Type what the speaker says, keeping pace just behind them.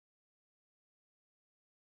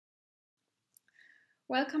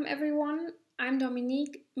Welcome everyone, I'm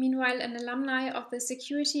Dominique, meanwhile an alumni of the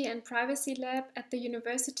Security and Privacy Lab at the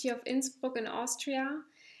University of Innsbruck in Austria,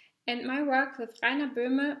 and my work with Rainer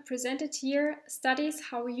Böhme presented here studies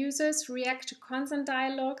how users react to consent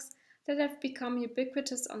dialogues that have become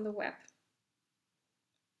ubiquitous on the web.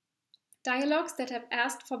 Dialogues that have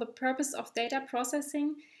asked for the purpose of data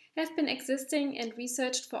processing have been existing and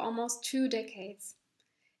researched for almost 2 decades.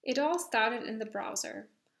 It all started in the browser.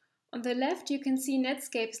 On the left, you can see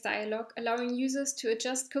Netscape's dialog allowing users to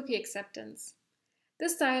adjust cookie acceptance.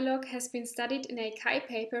 This dialog has been studied in a Kai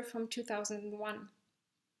paper from 2001.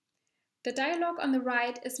 The dialog on the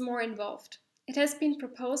right is more involved. It has been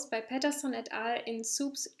proposed by Patterson et al. In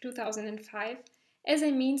SOUPS 2005 as a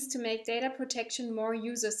means to make data protection more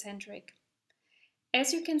user-centric.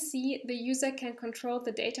 As you can see, the user can control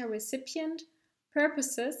the data recipient,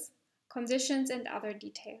 purposes, conditions, and other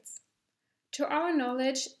details. To our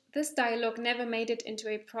knowledge, this dialog never made it into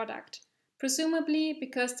a product, presumably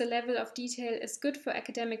because the level of detail is good for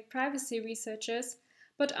academic privacy researchers,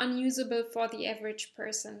 but unusable for the average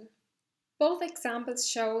person. Both examples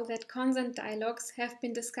show that consent dialogues have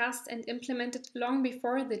been discussed and implemented long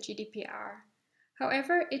before the GDPR.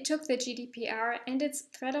 However, it took the GDPR and its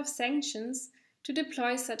threat of sanctions to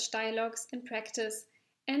deploy such dialogues in practice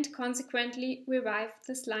and consequently revive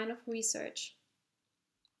this line of research.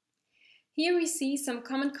 Here we see some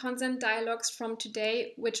common consent dialogues from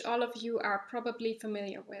today, which all of you are probably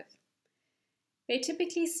familiar with. They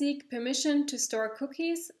typically seek permission to store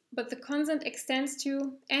cookies, but the consent extends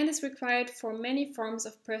to and is required for many forms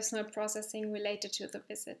of personal processing related to the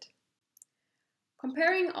visit.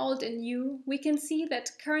 Comparing old and new, we can see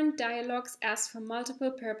that current dialogues ask for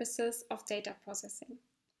multiple purposes of data processing.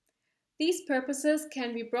 These purposes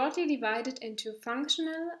can be broadly divided into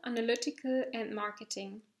functional, analytical, and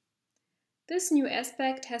marketing. This new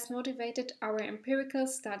aspect has motivated our empirical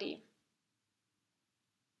study.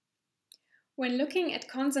 When looking at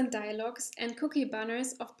consent dialogues and cookie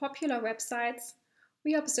banners of popular websites,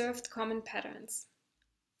 we observed common patterns.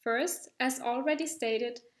 First, as already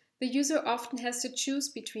stated, the user often has to choose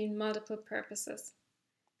between multiple purposes.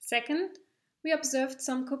 Second, we observed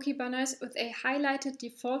some cookie banners with a highlighted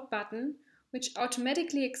default button, which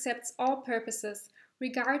automatically accepts all purposes,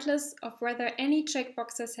 regardless of whether any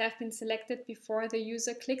checkboxes have been selected before the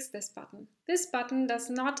user clicks this button. This button does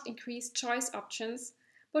not increase choice options,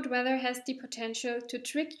 but rather has the potential to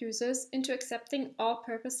trick users into accepting all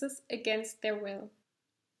purposes against their will.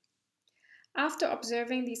 After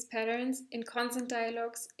observing these patterns in consent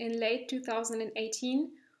dialogues in late 2018,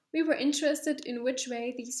 we were interested in which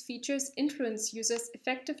way these features influence users'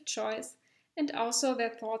 effective choice and also their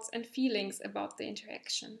thoughts and feelings about the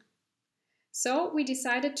interaction. So we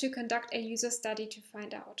decided to conduct a user study to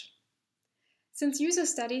find out. Since user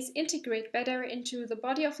studies integrate better into the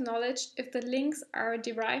body of knowledge if the links are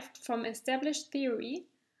derived from established theory,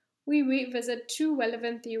 we revisit 2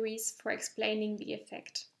 relevant theories for explaining the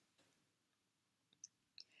effect.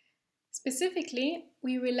 Specifically,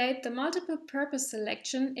 we relate the multiple purpose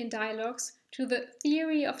selection in dialogues to the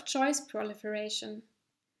theory of choice proliferation.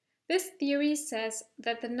 This theory says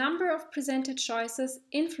that the number of presented choices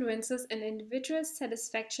influences an individual's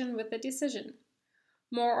satisfaction with the decision.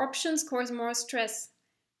 More options cause more stress,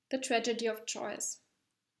 the tragedy of choice.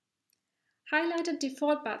 Highlighted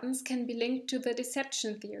default buttons can be linked to the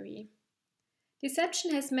deception theory.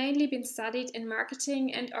 Deception has mainly been studied in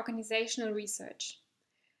marketing and organizational research.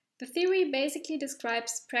 The theory basically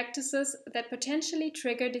describes practices that potentially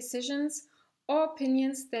trigger decisions or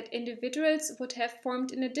opinions that individuals would have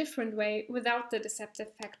formed in a different way without the deceptive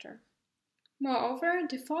factor. Moreover,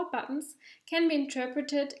 default buttons can be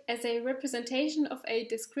interpreted as a representation of a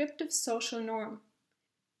descriptive social norm.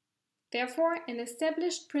 Therefore, an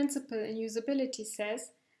established principle in usability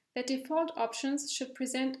says that default options should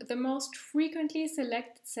present the most frequently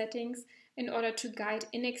selected settings in order to guide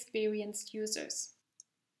inexperienced users.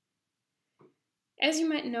 As you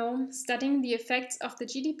might know, studying the effects of the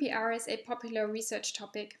GDPR is a popular research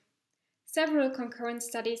topic. Several concurrent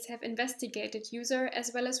studies have investigated user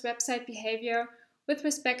as well as website behavior with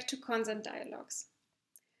respect to consent dialogues.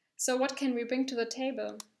 So what can we bring to the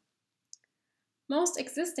table? Most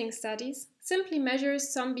existing studies simply measure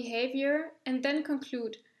some behavior and then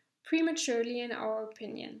conclude prematurely in our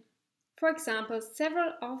opinion. For example,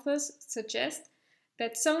 several authors suggest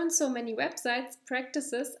that so and so many websites'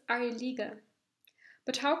 practices are illegal.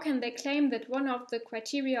 But how can they claim that one of the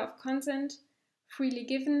criteria of consent, freely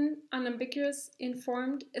given, unambiguous,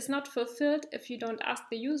 informed, is not fulfilled if you don't ask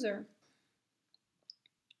the user?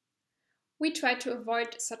 We try to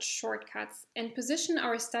avoid such shortcuts and position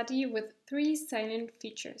our study with 3 salient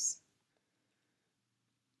features.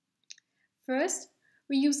 First,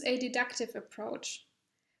 we use a deductive approach.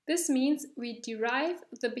 This means we derive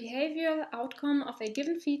the behavioral outcome of a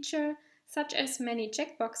given feature, such as many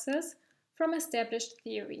checkboxes, from established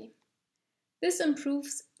theory. This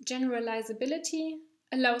improves generalizability,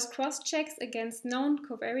 allows cross-checks against known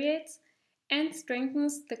covariates, and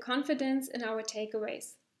strengthens the confidence in our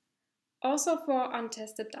takeaways, also for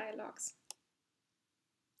untested dialogues.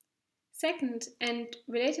 Second, and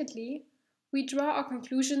relatedly, we draw our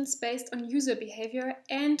conclusions based on user behavior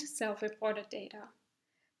and self-reported data.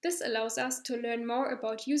 This allows us to learn more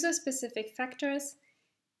about user-specific factors,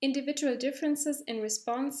 individual differences in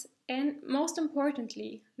response, and most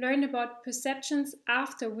importantly, learn about perceptions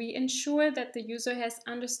after we ensure that the user has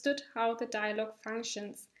understood how the dialogue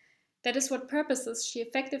functions. That is, what purposes she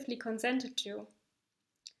effectively consented to.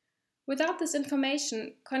 Without this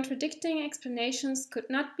information, contradicting explanations could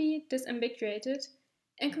not be disambiguated,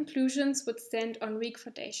 and conclusions would stand on weak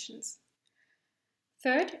foundations.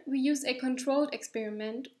 Third, we use a controlled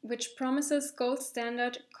experiment which promises gold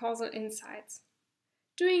standard causal insights.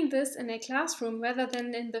 Doing this in a classroom rather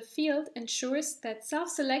than in the field ensures that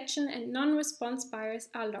self-selection and non-response bias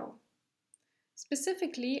are low.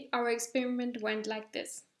 Specifically, our experiment went like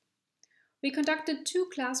this. We conducted 2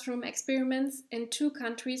 classroom experiments in 2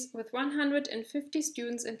 countries with 150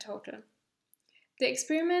 students in total. The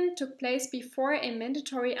experiment took place before a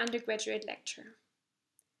mandatory undergraduate lecture.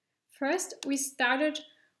 First, we started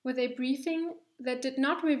with a briefing that did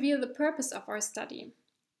not reveal the purpose of our study.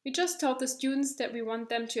 We just told the students that we want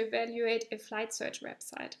them to evaluate a flight search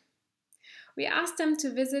website. We asked them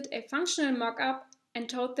to visit a functional mock-up and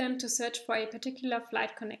told them to search for a particular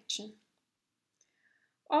flight connection.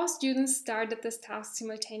 All students started this task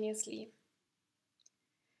simultaneously.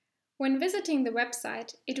 When visiting the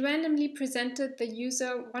website, it randomly presented the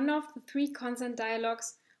user one of the 3 consent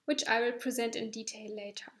dialogues, which I will present in detail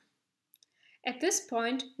later. At this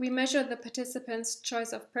point, we measure the participants'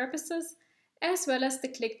 choice of purposes as well as the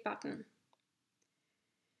click button.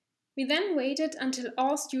 We then waited until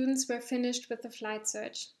all students were finished with the flight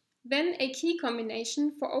search. Then a key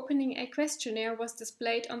combination for opening a questionnaire was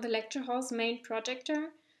displayed on the lecture hall's main projector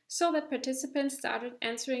so that participants started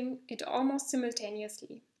answering it almost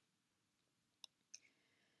simultaneously.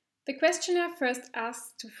 The questionnaire first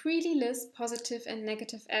asks to freely list positive and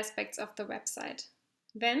negative aspects of the website.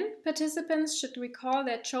 Then, participants should recall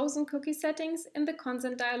their chosen cookie settings in the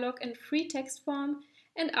consent dialog in free text form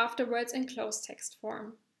and afterwards in closed text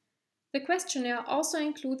form. The questionnaire also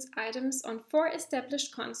includes items on 4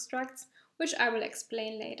 established constructs, which I will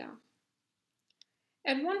explain later.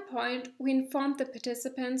 At one point, we informed the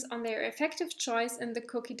participants on their effective choice in the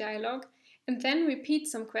cookie dialog and then repeat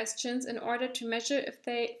some questions in order to measure if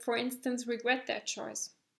they, for instance, regret their choice.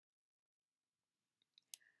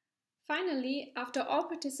 Finally, after all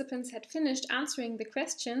participants had finished answering the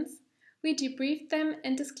questions, we debriefed them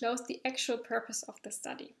and disclosed the actual purpose of the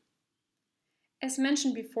study. As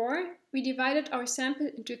mentioned before, we divided our sample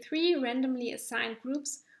into 3 randomly assigned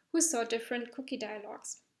groups who saw different cookie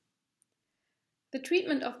dialogues. The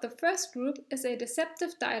treatment of the first group is a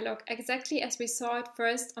deceptive dialogue exactly as we saw it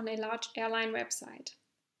first on a large airline website.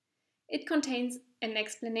 It contains an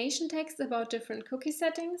explanation text about different cookie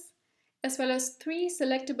settings, as well as 3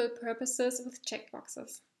 selectable purposes with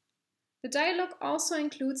checkboxes. The dialog also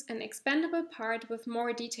includes an expandable part with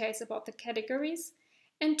more details about the categories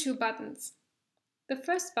and 2 buttons. The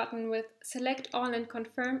first button with Select All and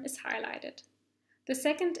Confirm is highlighted. The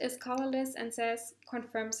second is colorless and says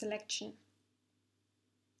Confirm Selection.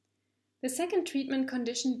 The second treatment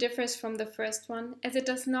condition differs from the first one as it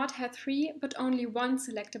does not have 3 but only 1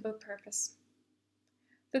 selectable purpose.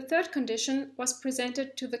 The third condition was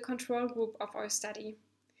presented to the control group of our study.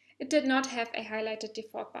 It did not have a highlighted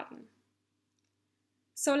default button.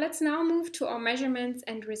 So let's now move to our measurements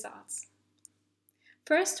and results.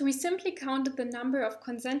 First, we simply counted the number of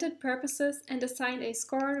consented purposes and assigned a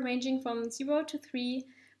score ranging from 0 to 3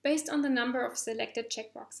 based on the number of selected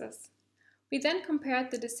checkboxes. We then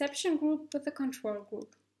compared the deception group with the control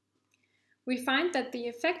group. We find that the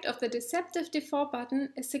effect of the deceptive default button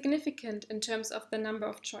is significant in terms of the number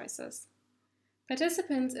of choices.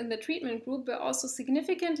 Participants in the treatment group were also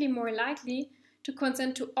significantly more likely to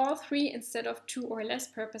consent to all 3 instead of 2 or less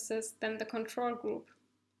purposes than the control group.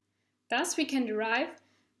 Thus, we can derive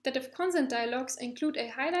that if consent dialogues include a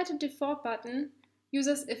highlighted default button,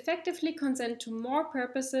 users effectively consent to more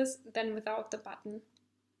purposes than without the button.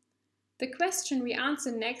 The question we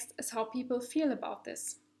answer next is how people feel about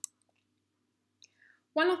this.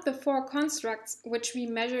 One of the 4 constructs which we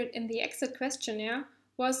measured in the exit questionnaire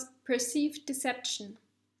was perceived deception.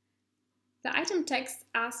 The item text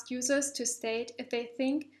asked users to state if they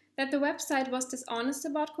think that the website was dishonest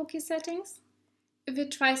about cookie settings, if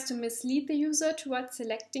it tries to mislead the user towards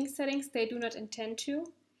selecting settings they do not intend to,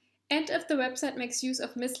 and if the website makes use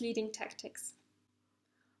of misleading tactics.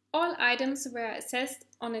 All items were assessed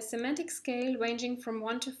on a semantic scale ranging from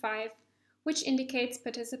 1 to 5, which indicates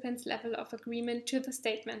participants' level of agreement to the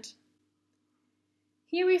statement.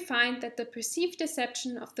 Here we find that the perceived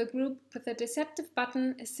deception of the group with the deceptive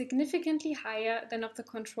button is significantly higher than of the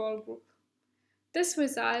control group. This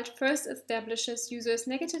result first establishes users'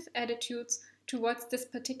 negative attitudes towards this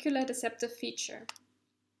particular deceptive feature.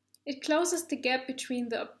 It closes the gap between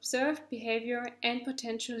the observed behavior and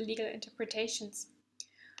potential legal interpretations.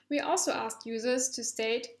 We also asked users to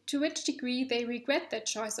state to which degree they regret their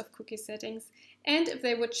choice of cookie settings and if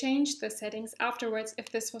they would change the settings afterwards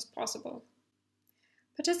if this was possible.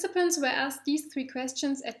 Participants were asked these 3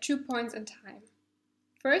 questions at 2 points in time.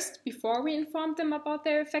 First, before we informed them about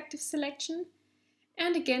their effective selection,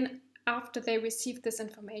 and again after they received this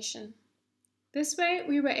information. This way,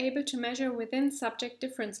 we were able to measure within subject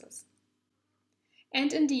differences.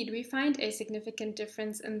 And indeed, we find a significant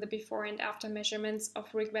difference in the before and after measurements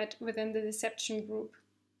of regret within the deception group.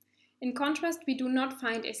 In contrast, we do not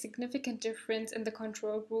find a significant difference in the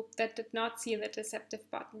control group that did not see the deceptive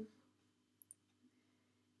button.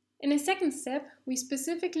 In a second step, we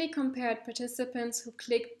specifically compared participants who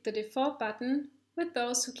clicked the default button with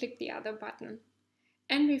those who clicked the other button.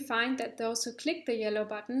 And we find that those who clicked the yellow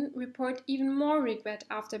button report even more regret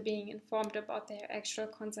after being informed about their actual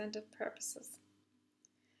consented purposes.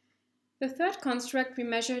 The third construct we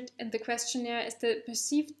measured in the questionnaire is the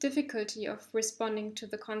perceived difficulty of responding to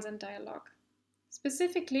the consent dialogue.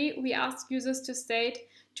 Specifically, we asked users to state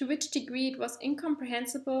to which degree it was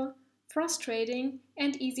incomprehensible, frustrating,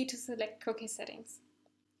 and easy to select cookie settings.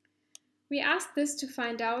 We asked this to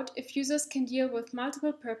find out if users can deal with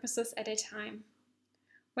multiple purposes at a time.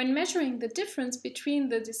 When measuring the difference between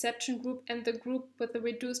the deception group and the group with the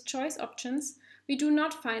reduced choice options, we do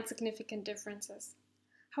not find significant differences.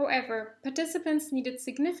 However, participants needed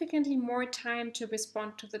significantly more time to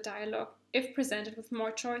respond to the dialogue if presented with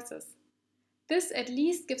more choices. This at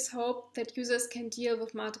least gives hope that users can deal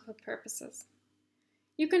with multiple purposes.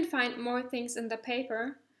 You can find more things in the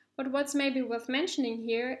paper, but what's maybe worth mentioning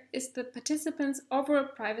here is the participants' overall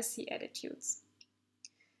privacy attitudes.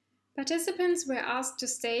 Participants were asked to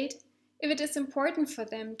state if it is important for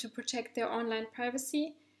them to protect their online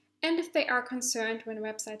privacy and if they are concerned when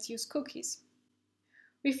websites use cookies.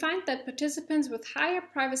 We find that participants with higher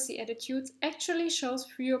privacy attitudes actually shows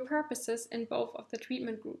fewer purposes in both of the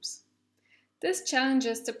treatment groups. This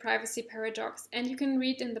challenges the privacy paradox, and you can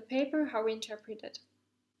read in the paper how we interpret it.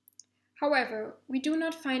 However, we do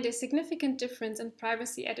not find a significant difference in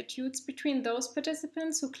privacy attitudes between those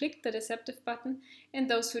participants who clicked the deceptive button and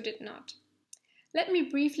those who did not. Let me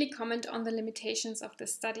briefly comment on the limitations of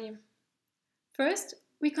this study. First,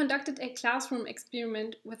 we conducted a classroom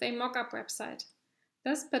experiment with a mock-up website.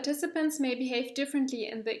 Thus, participants may behave differently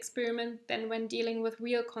in the experiment than when dealing with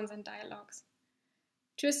real consent dialogues.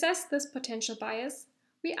 To assess this potential bias,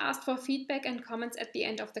 we asked for feedback and comments at the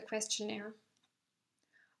end of the questionnaire.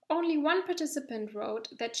 Only one participant wrote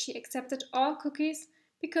that she accepted all cookies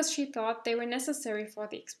because she thought they were necessary for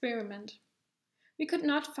the experiment. We could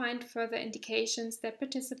not find further indications that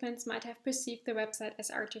participants might have perceived the website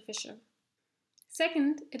as artificial.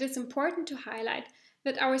 Second, it is important to highlight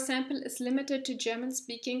that our sample is limited to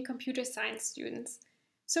German-speaking computer science students,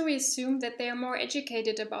 so we assume that they are more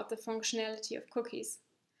educated about the functionality of cookies.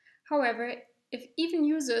 However, if even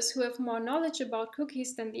users who have more knowledge about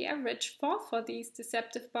cookies than the average fall for these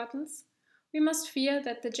deceptive buttons, we must fear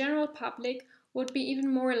that the general public would be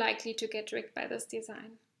even more likely to get tricked by this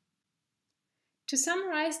design. To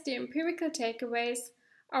summarize the empirical takeaways,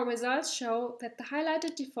 our results show that the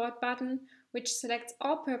highlighted default button, which selects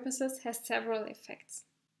all purposes, has several effects.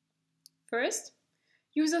 First,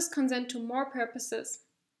 users consent to more purposes.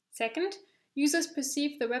 Second, users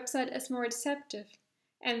perceive the website as more deceptive.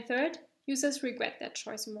 And third, users regret their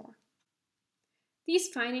choice more. These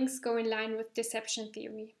findings go in line with deception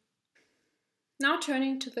theory. Now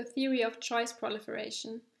turning to the theory of choice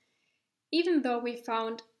proliferation. Even though we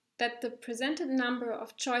found that the presented number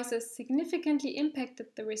of choices significantly impacted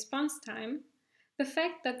the response time, the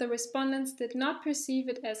fact that the respondents did not perceive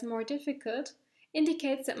it as more difficult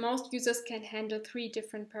indicates that most users can handle 3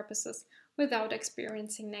 different purposes without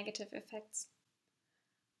experiencing negative effects.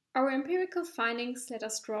 Our empirical findings let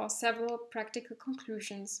us draw several practical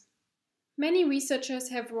conclusions. Many researchers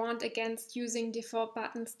have warned against using default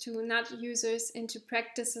buttons to nudge users into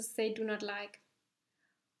practices they do not like.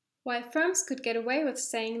 While firms could get away with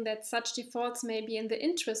saying that such defaults may be in the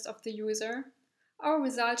interest of the user, our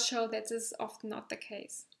results show that this is often not the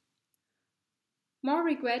case. More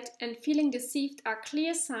regret and feeling deceived are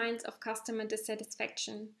clear signs of customer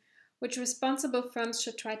dissatisfaction, which responsible firms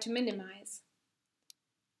should try to minimize.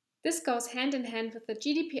 This goes hand in hand with the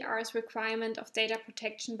GDPR's requirement of data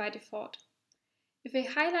protection by default. If a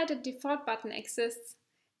highlighted default button exists,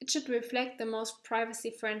 it should reflect the most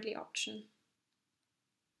privacy-friendly option.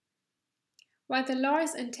 While the law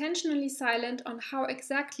is intentionally silent on how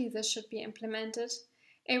exactly this should be implemented,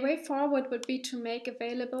 a way forward would be to make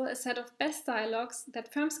available a set of best dialogues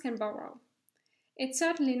that firms can borrow. It's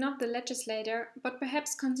certainly not the legislator, but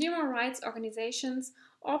perhaps consumer rights organizations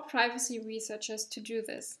or privacy researchers to do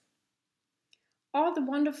this. All the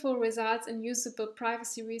wonderful results in usable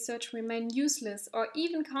privacy research remain useless or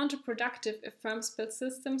even counterproductive if firms build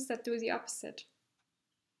systems that do the opposite.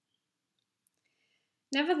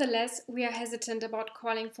 Nevertheless, we are hesitant about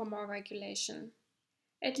calling for more regulation.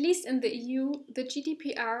 At least in the EU, the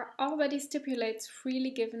GDPR already stipulates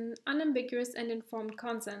freely given, unambiguous and informed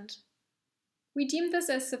consent. We deem this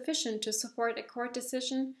as sufficient to support a court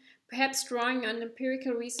decision, perhaps drawing on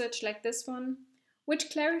empirical research like this one,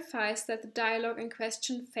 which clarifies that the dialogue in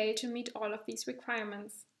question failed to meet all of these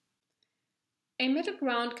requirements. A middle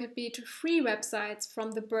ground could be to free websites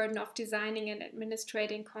from the burden of designing and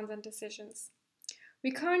administrating consent decisions.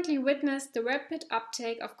 We currently witness the rapid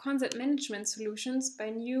uptake of consent management solutions by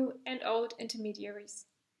new and old intermediaries.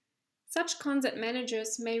 Such consent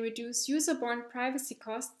managers may reduce user-borne privacy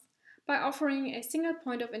costs by offering a single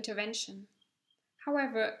point of intervention.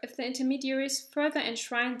 However, if the intermediaries further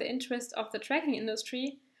enshrine the interest of the tracking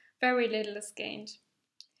industry, very little is gained.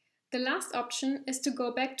 The last option is to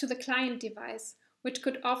go back to the client device, which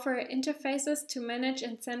could offer interfaces to manage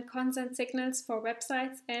and send consent signals for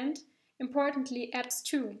websites and, importantly, apps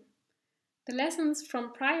too. The lessons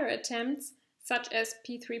from prior attempts, such as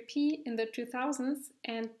P3P in the 2000s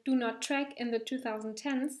and Do Not Track in the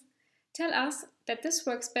 2010s, tell us that this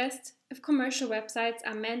works best if commercial websites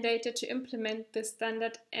are mandated to implement this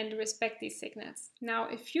standard and respect these signals. Now,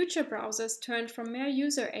 if future browsers turn from mere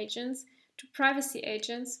user agents to privacy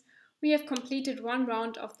agents, we have completed one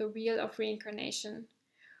round of the wheel of reincarnation.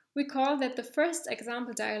 Recall that the first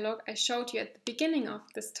example dialogue I showed you at the beginning of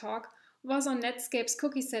this talk was on Netscape's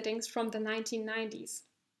cookie settings from the 1990s.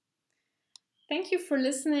 Thank you for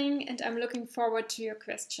listening, and I'm looking forward to your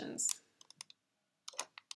questions.